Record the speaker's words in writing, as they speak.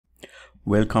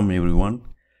Welcome everyone.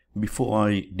 Before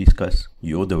I discuss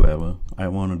Yodha, I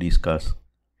want to discuss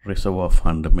reservoir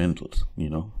fundamentals.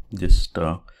 Just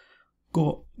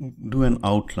go do an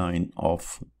outline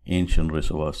of ancient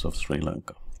reservoirs of Sri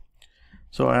Lanka.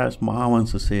 So as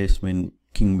Mahavansa says, when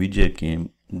King Vijay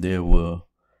came, there were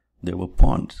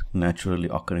ponds, naturally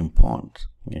occurring ponds,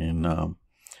 and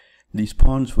these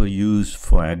ponds were used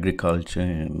for agriculture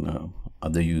and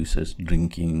other uses,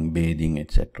 drinking, bathing,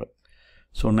 etc.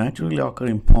 So naturally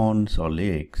occurring ponds or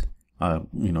lakes are,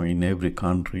 in every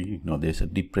country, there's a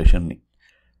depression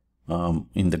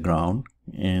in the ground,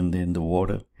 and then the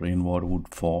rainwater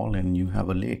would fall and you have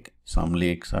a lake. Some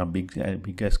lakes are big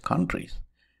as countries,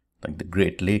 like the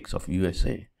Great Lakes of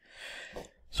USA.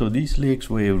 So these lakes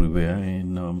were everywhere,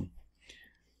 and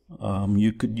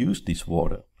you could use this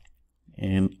water.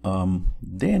 And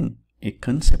then a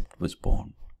concept was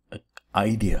born, an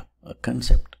idea, a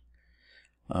concept.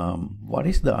 What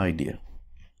is the idea?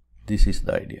 This is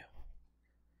the idea.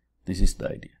 This is the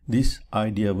idea. This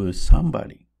idea was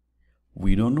somebody,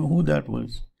 we don't know who that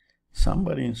was,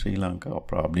 somebody in Sri Lanka or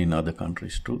probably in other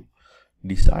countries too,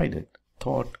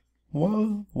 thought,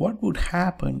 well, what would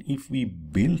happen if we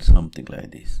build something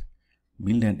like this?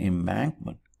 Build an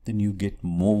embankment, then you get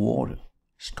more water,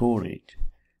 storage.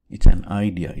 It's an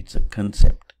idea, it's a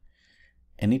concept.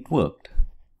 And it worked.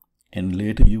 And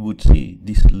later you would see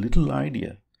this little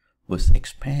idea was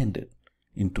expanded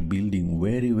into building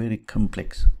very, very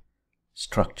complex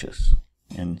structures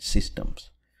and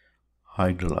systems,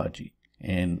 hydrology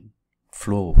and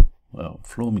flow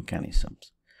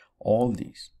mechanisms. All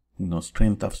these,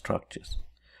 strength of structures,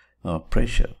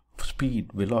 pressure,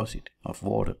 speed, velocity of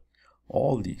water,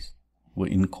 all these were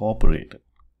incorporated.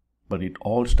 But it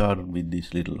all started with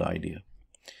this little idea.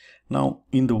 Now,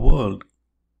 in the world,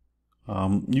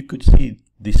 you could see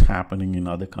this happening in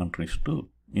other countries too.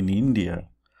 In India,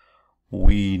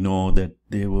 we know that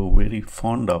they were very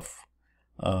fond of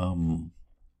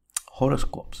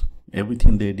horoscopes.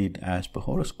 Everything they did as per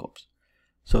horoscopes.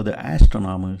 So the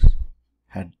astronomers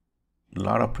had a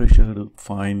lot of pressure to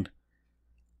find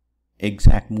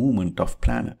exact movement of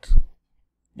planets.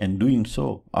 And doing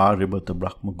so, Aryabhata,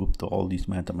 Brahmagupta, all these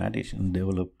mathematicians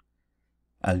developed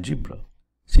algebra.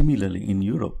 Similarly, in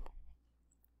Europe,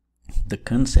 there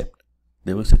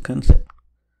was a concept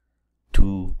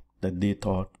that they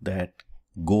thought that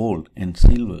gold and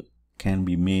silver can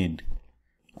be made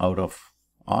out of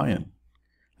iron.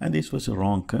 And this was a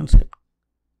wrong concept.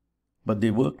 But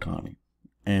they worked on it.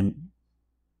 And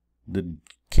the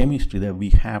chemistry that we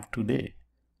have today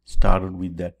started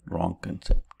with that wrong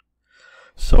concept.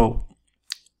 So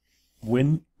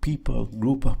when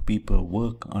group of people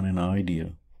work on an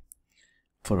idea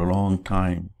for a long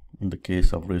time, in the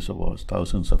case of reservoirs,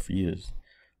 thousands of years,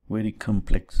 very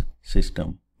complex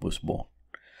system was born.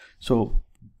 So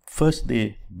first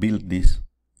they built this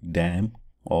dam,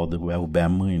 or the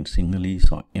Wewa in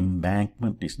Sinhalese, or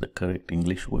embankment is the correct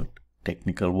English word,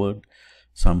 technical word.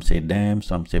 Some say dam,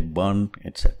 some say BUND,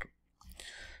 etc.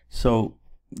 So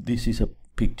this is a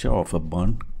picture of a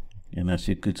BUND. And as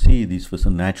you could see, this was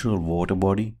a natural water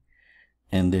body,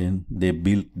 and then they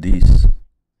built this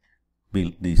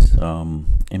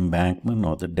embankment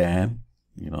or the dam,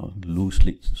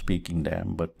 loosely speaking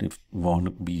dam, but if you want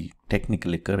to be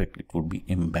technically correct, it would be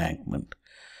embankment.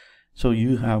 So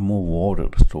you have more water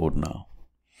stored now.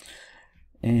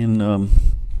 And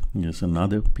here's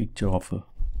another picture of a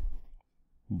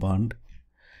BUND.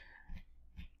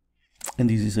 And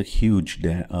this is a huge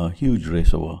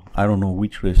reservoir. I don't know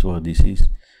which reservoir this is,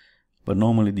 but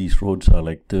normally these roads are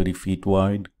like 30 feet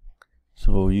wide.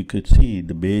 So you could see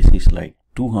the base is like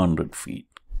 200 feet,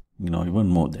 even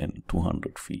more than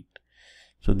 200 feet.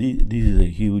 So this is a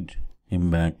huge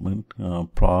embankment,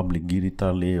 probably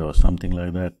Giritale or something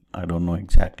like that. I don't know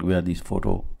exactly where this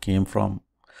photo came from.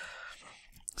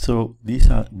 So this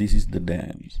is the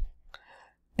dams.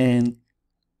 And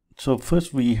so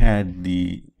first we had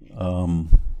the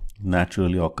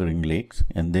naturally occurring lakes,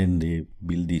 and then they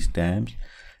build these dams.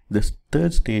 The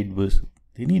third stage was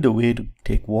they need a way to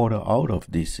take water out of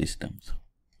these systems,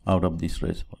 out of this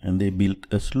reservoir, and they built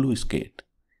a sluice gate,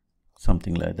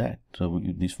 something like that. So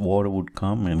this water would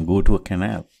come and go to a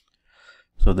canal.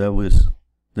 So that was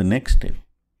the next step.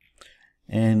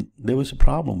 And there was a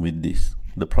problem with this.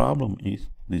 The problem is,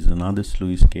 this is another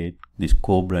sluice gate. This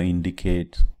cobra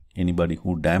indicates anybody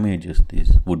who damages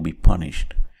this would be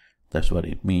punished. That's what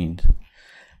it means.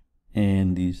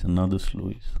 And this is another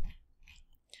sluice.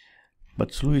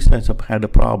 But sluice had a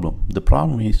problem. The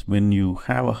problem is, when you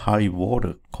have a high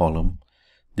water column,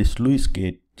 the sluice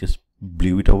gate just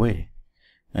blew it away.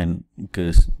 And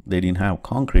because they didn't have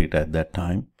concrete at that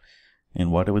time,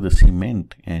 and whatever the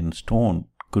cement and stone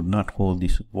could not hold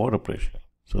this water pressure.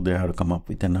 So they had to come up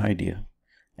with an idea,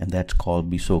 and that's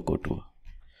called BISOKOTUWA.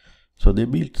 So they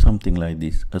built something like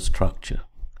this, a structure.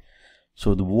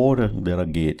 So the water, there are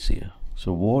gates here.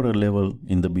 So water level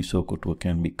in the BISOKOTUWA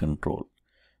can be controlled.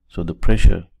 So the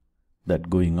pressure that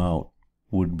going out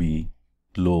would be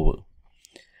lower.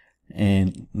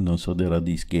 And so there are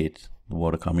these gates. The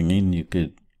water coming in, you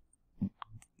could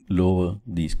lower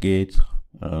these gates,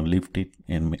 lift it,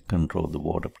 and control the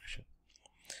water pressure.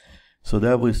 So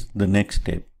that was the next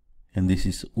step. And this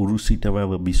is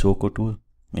Urusitawawa BISOKOTUWA.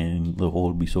 And the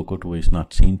whole BISOKOTUWA is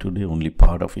not seen today, only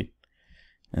part of it.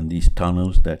 And these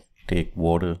tunnels that take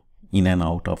water in and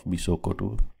out of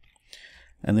BISOKOTUWA.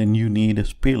 And then you need a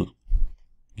spill.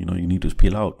 You need to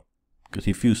spill out. Because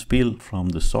if you spill from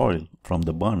the soil, from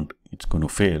the BUND, it's going to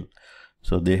fail.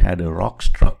 So they had a rock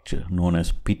structure known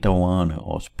as pitawana,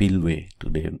 or spillway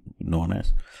today known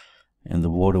as. And the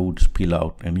water would spill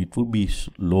out, and it would be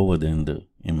lower than the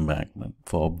embankment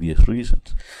for obvious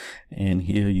reasons. And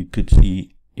here you could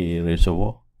see a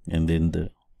reservoir, and then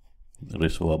the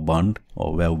reservoir BUND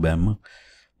or Wewa,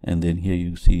 and then here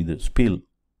you see the spill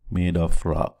made of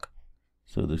rock,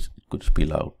 so this could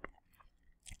spill out.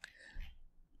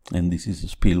 And this is a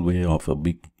spillway of a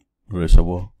big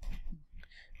reservoir,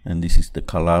 and this is the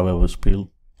Kalawewa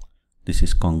spill. This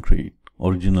is concrete.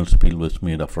 Original spill was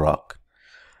made of rock,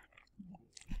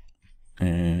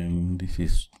 and this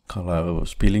is Kalawewa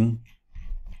spilling.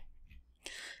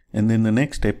 And then the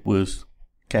next step was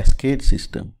cascade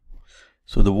system.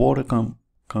 So the water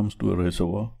comes to a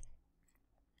reservoir,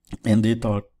 and they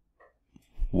thought,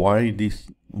 why this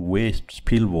waste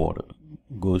spill water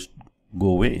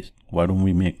go waste? Why don't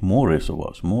we make more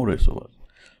reservoirs?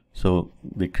 So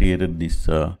they created this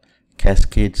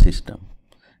cascade system,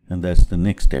 and that's the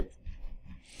next step.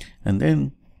 And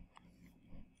then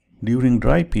during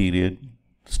dry period,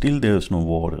 still there's no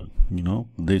water,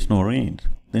 there's no rains.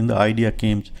 Then the idea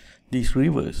came, these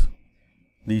rivers,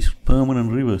 these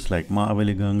permanent rivers like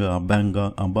Maveliganga,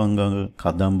 Abanganga,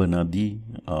 Kadamba Nadi,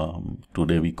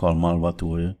 today we call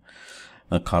Malwatuoya,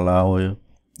 Kalaoya,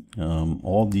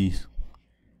 all these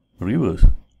rivers,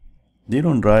 they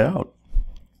don't dry out.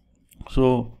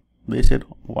 So they said,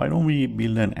 why don't we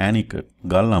build an anicut,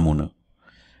 Gallamuna,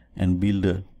 and build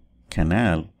a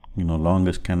canal.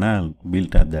 Longest canal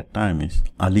built at that time is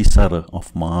Alisara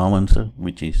of Mahavansa,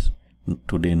 which is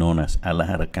today known as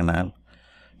Alahara Canal,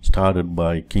 started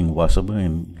by King Wasaba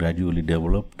and gradually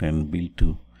developed and built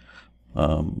to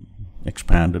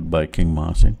expanded by King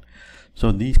Mahasen.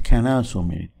 So these canals were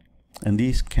made, and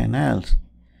these canals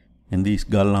and these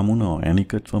Gallamuna or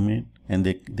anicuts were made, and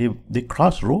they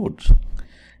cross roads,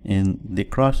 and they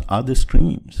cross other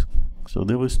streams. So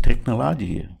there was technology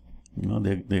here.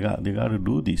 They got to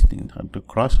do these things. To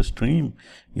cross a stream,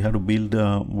 you have to build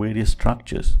various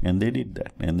structures, and they did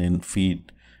that, and then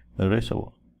feed a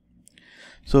reservoir.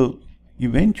 So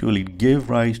eventually it gave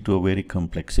rise to a very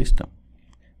complex system.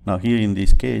 Now here in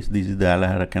this case, this is the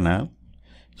Alahara Canal.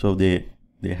 So they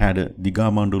had a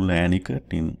Digamandula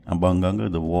anicut in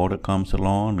Abanganga. The water comes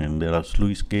along, and there are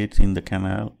sluice gates in the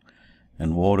canal,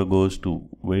 and water goes to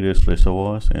various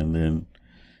reservoirs, and then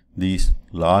these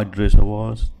large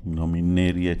reservoirs,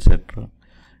 Mineri, etc.,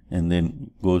 and then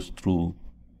goes through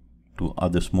to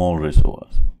other small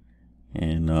reservoirs.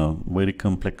 And a very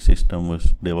complex system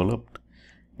was developed,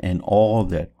 and all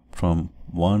that from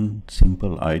one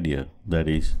simple idea, that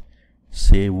is,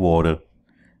 save water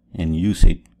and use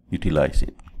it, utilize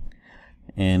it.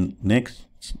 And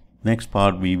next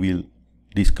part we will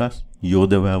discuss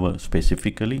Yodha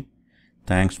specifically.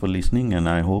 Thanks for listening, and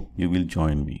I hope you will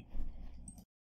join me.